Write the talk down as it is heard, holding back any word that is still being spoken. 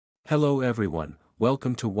Hello everyone,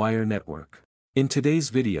 welcome to Wire Network. In today's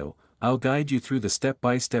video, I'll guide you through the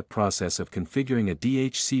step-by-step process of configuring a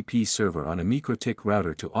DHCP server on a MikroTik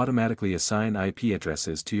router to automatically assign IP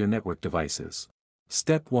addresses to your network devices.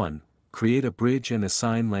 Step 1. Create a bridge and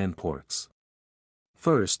assign LAN ports.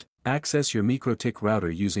 First, access your MikroTik router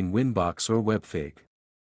using Winbox or Webfig.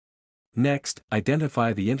 Next,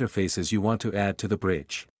 identify the interfaces you want to add to the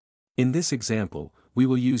bridge. In this example, we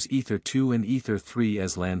will use Ether2 and Ether3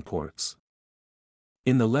 as LAN ports.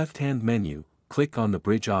 In the left-hand menu, click on the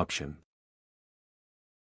Bridge option.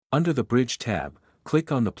 Under the Bridge tab, click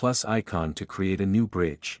on the plus icon to create a new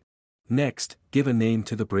bridge. Next, give a name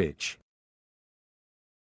to the bridge.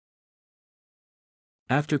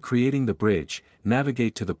 After creating the bridge,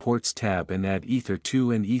 navigate to the Ports tab and add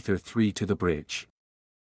Ether2 and Ether3 to the bridge.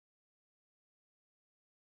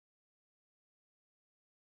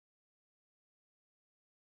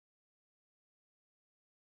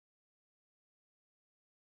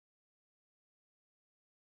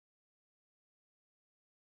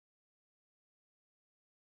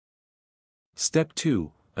 Step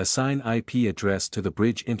 2. Assign IP address to the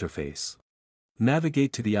bridge interface.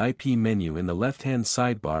 Navigate to the IP menu in the left-hand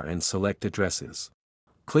sidebar and select Addresses.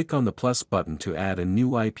 Click on the plus button to add a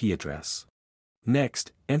new IP address.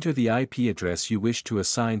 Next, enter the IP address you wish to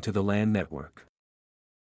assign to the LAN network.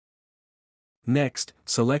 Next,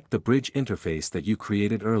 select the bridge interface that you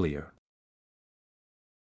created earlier.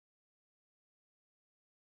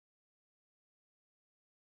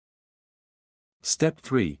 Step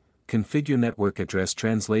 3. Configure network address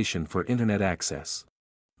translation for internet access.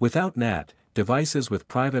 Without NAT, devices with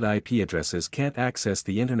private IP addresses can't access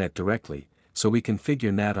the internet directly, so we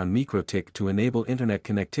configure NAT on MikroTik to enable internet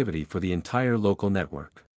connectivity for the entire local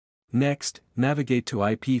network. Next, navigate to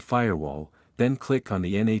IP Firewall, then click on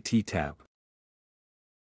the NAT tab.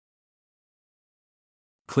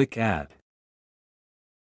 Click Add.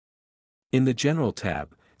 In the General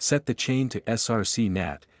tab, set the chain to SRC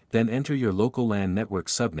NAT, then enter your local LAN network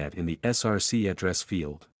subnet in the SRC address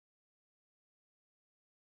field.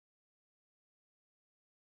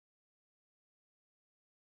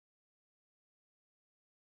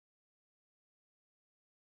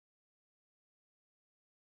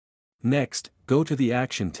 Next, go to the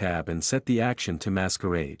Action tab and set the action to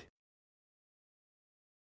Masquerade.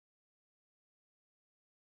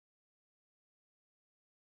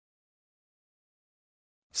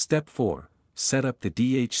 Step 4. Set up the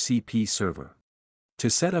DHCP server. To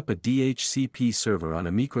set up a DHCP server on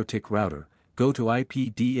a MikroTik router, go to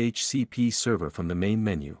IP DHCP server from the main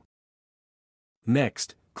menu.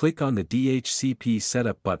 Next, click on the DHCP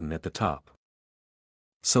setup button at the top.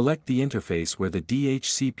 Select the interface where the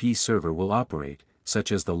DHCP server will operate,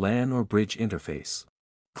 such as the LAN or bridge interface.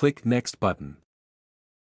 Click Next button.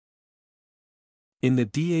 In the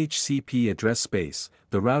DHCP address space,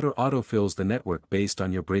 the router autofills the network based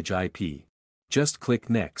on your bridge IP. Just click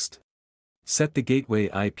Next. Set the gateway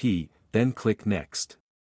IP, then click Next.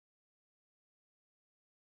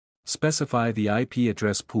 Specify the IP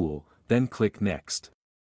address pool, then click Next.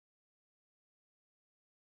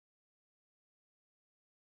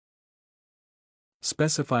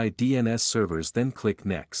 Specify DNS servers, then click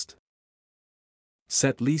Next.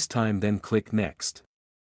 Set lease time, then click Next.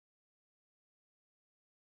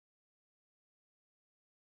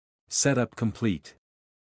 Setup complete.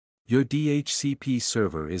 Your DHCP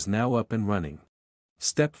server is now up and running.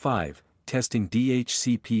 Step 5. Testing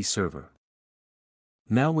DHCP server.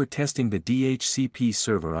 Now we're testing the DHCP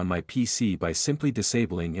server on my PC by simply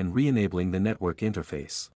disabling and re-enabling the network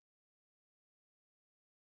interface.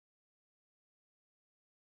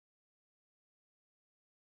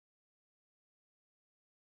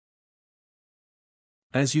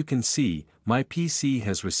 As you can see, my PC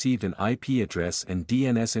has received an IP address and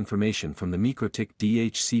DNS information from the MikroTik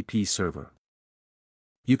DHCP server.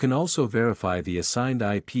 You can also verify the assigned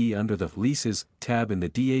IP under the Leases tab in the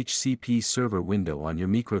DHCP server window on your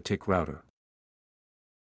MikroTik router.